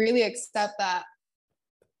really accept that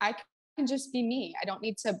I can just be me. I don't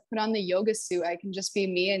need to put on the yoga suit. I can just be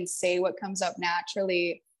me and say what comes up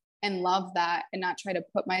naturally, and love that, and not try to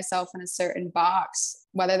put myself in a certain box,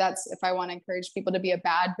 whether that's if I want to encourage people to be a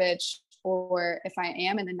bad bitch or if I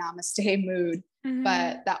am in the namaste mood,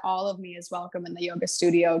 but that all of me is welcome in the yoga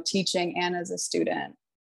studio, teaching and as a student.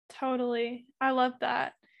 Totally. I love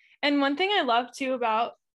that. And one thing I love too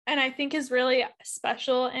about, and I think is really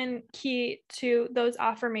special and key to those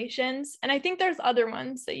affirmations, and I think there's other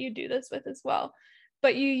ones that you do this with as well,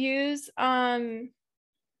 but you use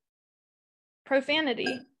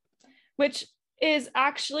profanity, which is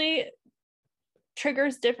actually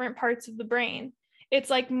triggers different parts of the brain.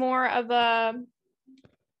 It's like more of a,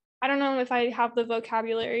 I don't know if I have the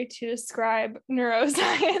vocabulary to describe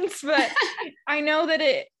neuroscience, but I know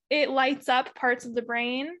that it lights up parts of the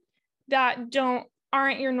brain that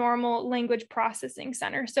aren't your normal language processing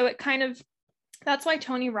center. So it kind of, that's why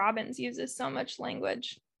Tony Robbins uses so much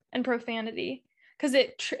language and profanity, because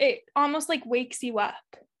it almost like wakes you up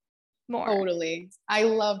more. Totally. I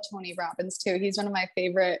love Tony Robbins too. He's one of my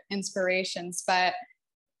favorite inspirations, but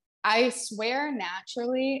I swear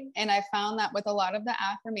naturally. And I found that with a lot of the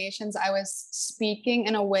affirmations, I was speaking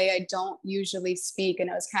in a way I don't usually speak. And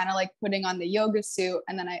it was kind of like putting on the yoga suit.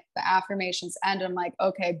 And then the affirmations end. I'm like,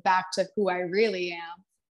 okay, back to who I really am.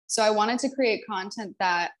 So I wanted to create content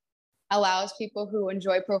that allows people who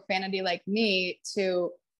enjoy profanity like me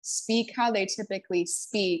to speak how they typically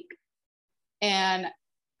speak. And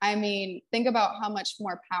I mean, think about how much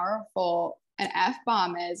more powerful an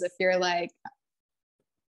F-bomb is if you're like,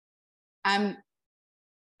 I'm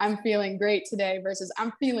feeling great today versus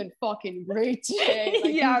I'm feeling fucking great today.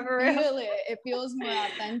 Like, yeah, you feel it. It feels more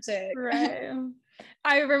authentic. Right.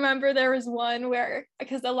 I remember there was one where,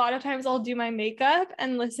 because a lot of times I'll do my makeup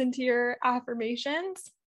and listen to your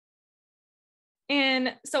affirmations.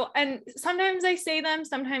 And sometimes I say them,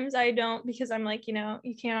 sometimes I don't, because I'm like, you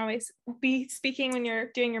can't always be speaking when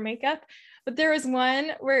you're doing your makeup. But there was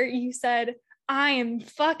one where you said, I am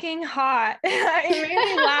fucking hot. It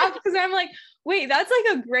made me laugh because I'm like, wait, that's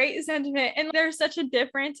like a great sentiment. And there's such a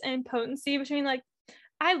difference in potency between like,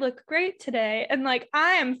 I look great today and like,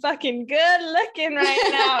 I am fucking good looking right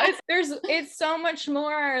now. It's so much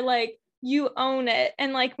more like you own it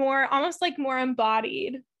and like more, almost like more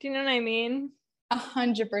embodied. Do you know what I mean?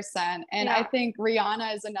 100%. And I think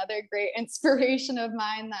Rihanna is another great inspiration of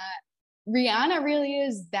mine, that Rihanna really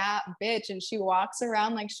is that bitch, and she walks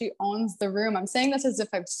around like she owns the room. I'm saying this as if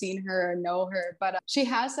I've seen her or know her, but she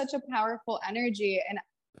has such a powerful energy. And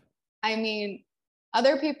I mean,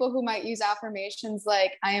 other people who might use affirmations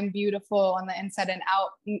like I am beautiful on the inside and out,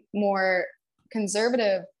 more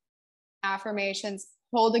conservative affirmations,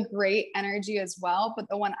 hold a great energy as well. But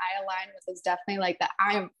the one I align with is definitely like that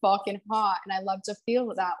I am fucking hot. And I love to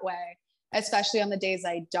feel that way, especially on the days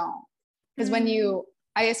I don't. Because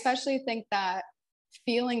I especially think that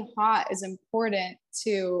feeling hot is important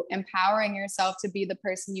to empowering yourself to be the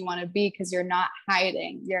person you want to be, because you're not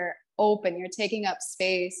hiding, you're open, you're taking up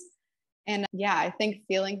space. And yeah, I think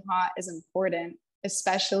feeling hot is important,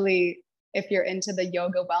 especially if you're into the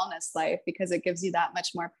yoga wellness life, because it gives you that much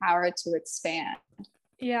more power to expand.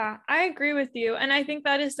 Yeah, I agree with you. And I think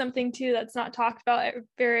that is something too that's not talked about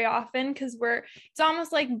very often, because it's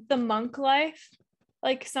almost like the monk life.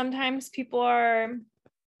 Like sometimes people are,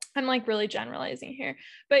 I'm like really generalizing here,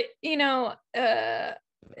 but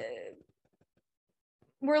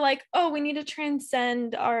we're like, oh, we need to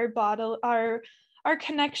transcend our body, our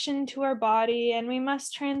connection to our body, and we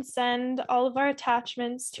must transcend all of our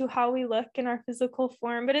attachments to how we look in our physical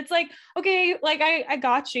form. But it's like, okay, like I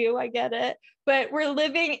got you, I get it, but we're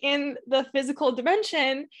living in the physical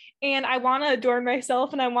dimension, and I want to adorn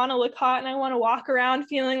myself, and I want to look hot, and I want to walk around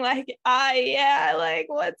feeling like, like,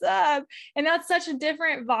 what's up? And that's such a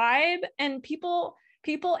different vibe, and people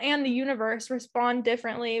and the universe respond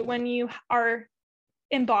differently when you are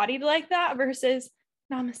embodied like that versus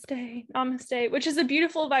namaste, which is a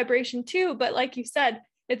beautiful vibration too, but like you said,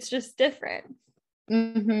 it's just different.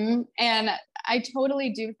 Mm-hmm. And I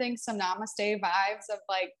totally do think some namaste vibes of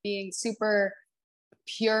like being super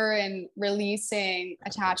pure and releasing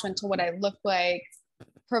attachment to what I look like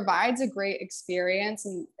provides a great experience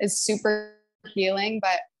and is super healing.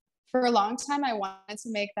 But for a long time, I wanted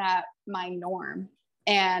to make that my norm,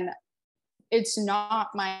 and it's not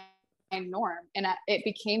my norm, and it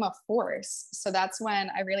became a force. So that's when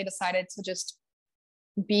I really decided to just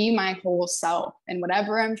be my whole self, and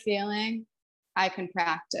whatever I'm feeling, I can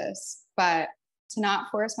practice, but to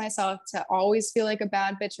not force myself to always feel like a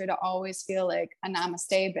bad bitch or to always feel like a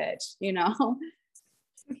namaste bitch,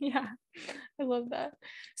 Yeah, I love that.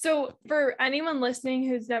 So for anyone listening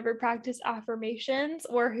who's never practiced affirmations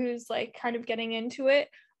or who's like kind of getting into it,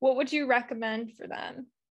 what would you recommend for them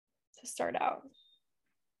to start out?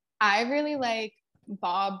 I really like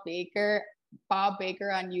Bob Baker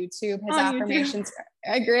on YouTube. His affirmations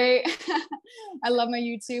are great. I love my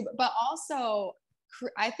YouTube, but also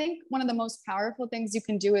I think one of the most powerful things you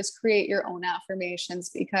can do is create your own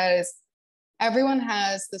affirmations, because everyone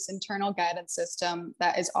has this internal guidance system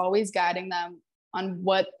that is always guiding them on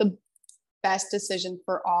what the best decision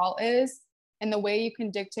for all is. And the way you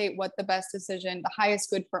can dictate what the best decision, the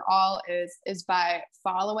highest good for all is by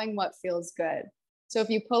following what feels good. So if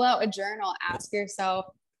you pull out a journal, ask yourself,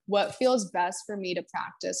 what feels best for me to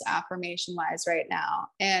practice affirmation wise right now?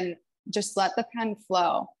 And just let the pen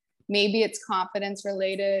flow. Maybe it's confidence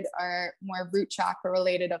related or more root chakra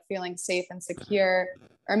related of feeling safe and secure.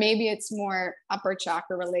 Or maybe it's more upper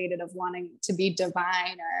chakra related of wanting to be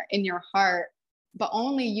divine or in your heart, but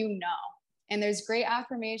only you know. And there's great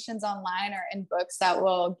affirmations online or in books that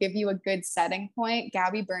will give you a good setting point.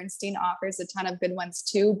 Gabby Bernstein offers a ton of good ones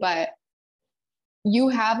too, but you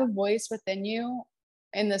have a voice within you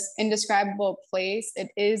in this indescribable place. It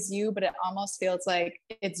is you, but it almost feels like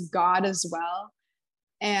it's God as well.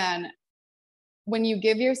 And when you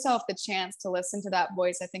give yourself the chance to listen to that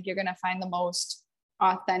voice, I think you're going to find the most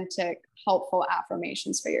authentic, helpful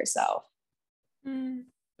affirmations for yourself.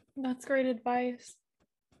 That's great advice.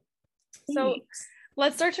 So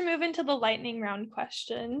let's start to move into the lightning round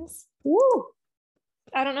questions. Woo!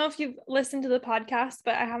 I don't know if you've listened to the podcast,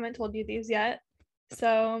 but I haven't told you these yet.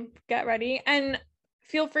 So get ready and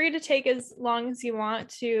feel free to take as long as you want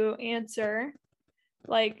to answer.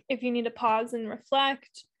 Like if you need to pause and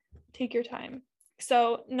reflect, take your time.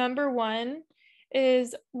 So number 1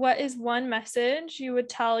 is, what is one message you would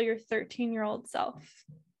tell your 13-year-old self?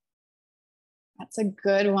 That's a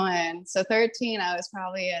good one. So 13, I was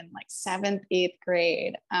probably in like 7th, 8th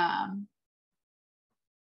grade.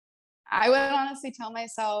 I would honestly tell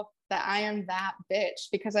myself that I am that bitch,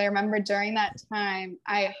 because I remember during that time,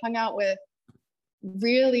 I hung out with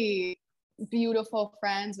really beautiful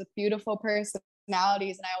friends with beautiful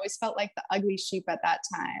personalities. And I always felt like the ugly sheep at that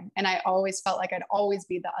time. And I always felt like I'd always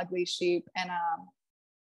be the ugly sheep. And,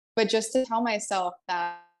 but just to tell myself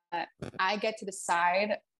that I get to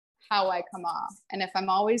decide how I come off. And if I'm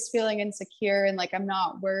always feeling insecure and like I'm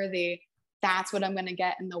not worthy, that's what I'm going to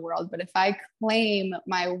get in the world. But if I claim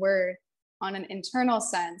my worth on an internal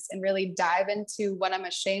sense and really dive into what I'm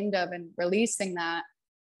ashamed of and releasing that,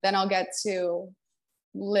 then I'll get to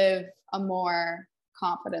live a more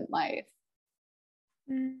confident life.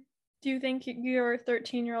 Do you think your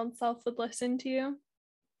 13-year-old self would listen to you?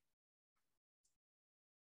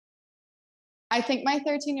 I think my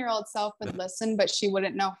 13-year-old self would listen, but she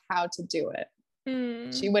wouldn't know how to do it.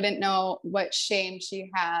 She wouldn't know what shame she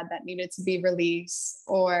had that needed to be released,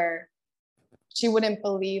 or she wouldn't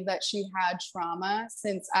believe that she had trauma,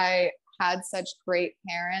 since I had such great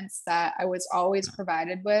parents that I was always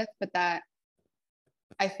provided with, but that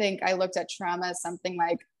I think I looked at trauma as something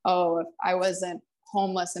like, oh, if I wasn't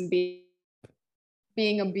homeless and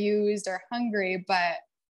being abused or hungry. But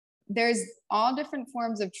there's all different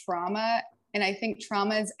forms of trauma. And I think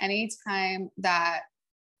trauma is any time that,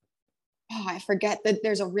 I forget that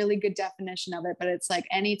there's a really good definition of it, but it's like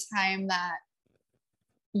any time that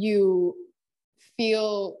you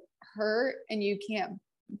feel hurt and you can't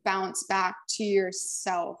bounce back to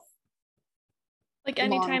yourself. Like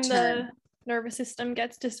anytime the nervous system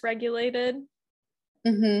gets dysregulated.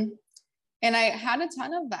 Mm-hmm. And I had a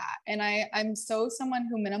ton of that. And I'm so someone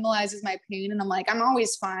who minimalizes my pain, and I'm like, I'm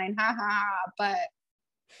always fine. Ha ha. But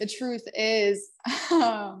the truth is,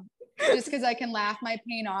 just because I can laugh my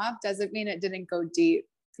pain off doesn't mean it didn't go deep,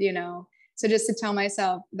 you know? So just to tell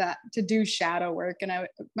myself that, to do shadow work, and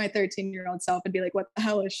my 13-year-old self would be like, what the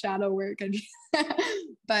hell is shadow work?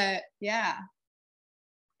 But yeah.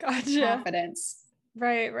 Gotcha. Confidence.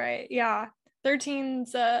 Right. Yeah.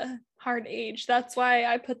 13's a hard age. That's why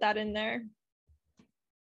I put that in there.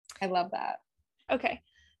 I love that. Okay.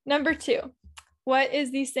 Number 2. What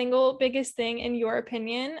is the single biggest thing, in your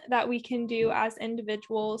opinion, that we can do as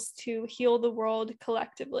individuals to heal the world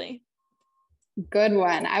collectively? Good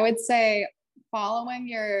one. I would say following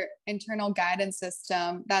your internal guidance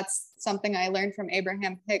system. That's something I learned from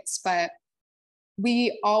Abraham Hicks, but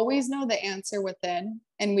we always know the answer within,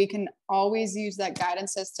 and we can always use that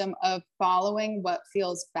guidance system of following what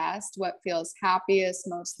feels best, what feels happiest,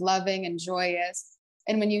 most loving and joyous.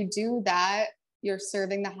 And when you do that, you're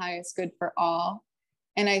serving the highest good for all.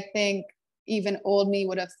 And I think even old me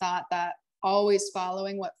would have thought that always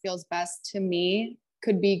following what feels best to me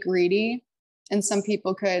could be greedy. And some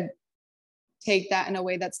people could take that in a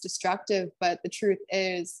way that's destructive. But the truth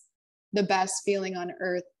is, the best feeling on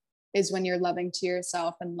earth is when you're loving to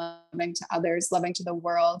yourself and loving to others, loving to the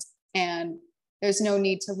world. And there's no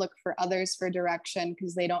need to look for others for direction,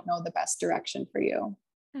 because they don't know the best direction for you.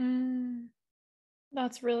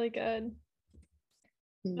 That's really good.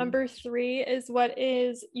 Number 3 is, what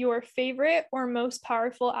is your favorite or most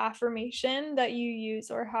powerful affirmation that you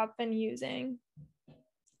use or have been using?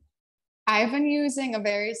 I've been using a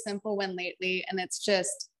very simple one lately, and it's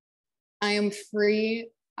just, I am free,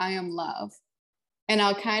 I am love. And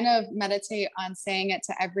I'll kind of meditate on saying it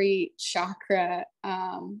to every chakra,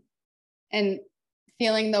 and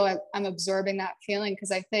feeling though I'm absorbing that feeling,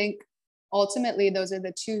 because I think ultimately those are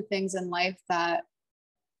the 2 things in life, that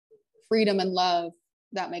freedom and love,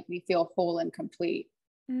 that make me feel whole and complete.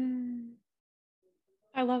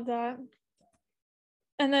 I love that.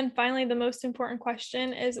 And then finally, the most important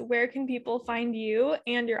question is, where can people find you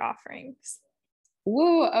and your offerings?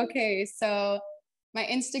 Woo, okay. So my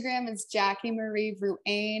Instagram is Jackie Marie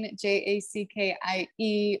Ruane, Jackie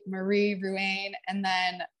Marie Ruane. And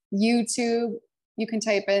then YouTube, You can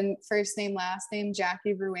type in first name, last name,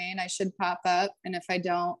 Jackie Ruane. I should pop up. And if I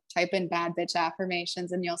don't, type in Bad Bitch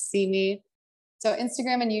Affirmations and you'll see me. So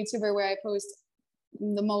Instagram and YouTube are where I post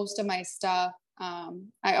the most of my stuff.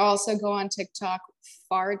 I also go on TikTok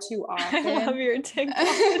far too often. I love your TikTok.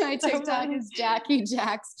 My TikTok is Jackie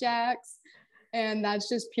Jax. And that's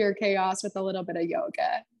just pure chaos with a little bit of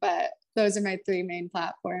yoga. But those are my 3 main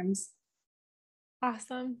platforms.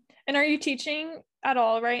 Awesome. And are you teaching at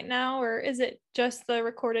all right now, or is it just the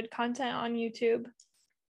recorded content on YouTube?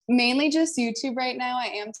 Mainly just YouTube right now. I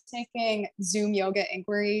am taking Zoom yoga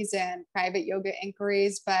inquiries and private yoga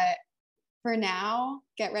inquiries, but for now,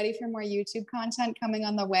 get ready for more YouTube content coming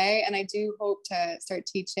on the way. And I do hope to start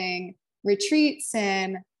teaching retreats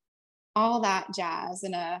and all that jazz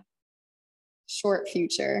in a short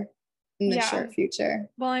future. Short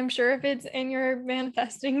future. Well, I'm sure if it's in your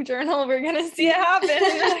manifesting journal, we're going to see it happen in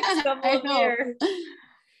the next couple of years.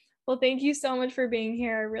 Well, thank you so much for being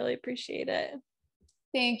here. I really appreciate it.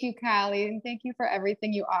 Thank you, Callie. And thank you for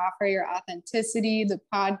everything you offer, your authenticity, the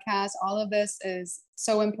podcast. All of this is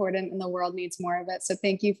so important and the world needs more of it. So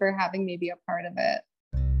thank you for having me be a part of it.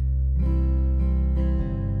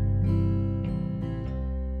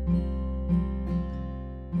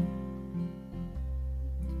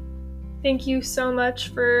 Thank you so much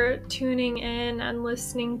for tuning in and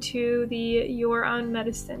listening to the Your Own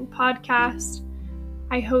Medicine podcast.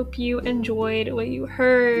 I hope you enjoyed what you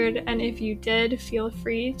heard, and if you did, feel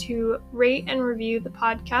free to rate and review the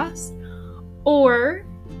podcast, or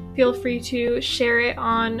feel free to share it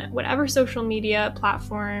on whatever social media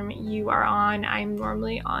platform you are on. I'm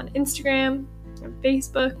normally on Instagram and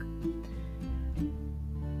Facebook.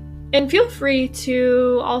 And feel free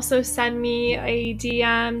to also send me a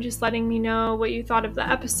DM just letting me know what you thought of the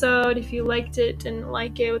episode, if you liked it, didn't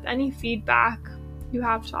like it, with any feedback you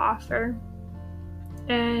have to offer.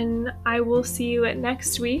 And I will see you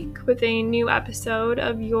next week with a new episode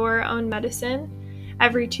of Your Own Medicine.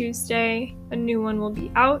 Every Tuesday, a new one will be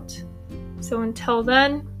out. So until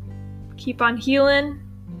then, keep on healing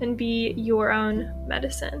and be your own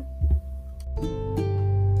medicine.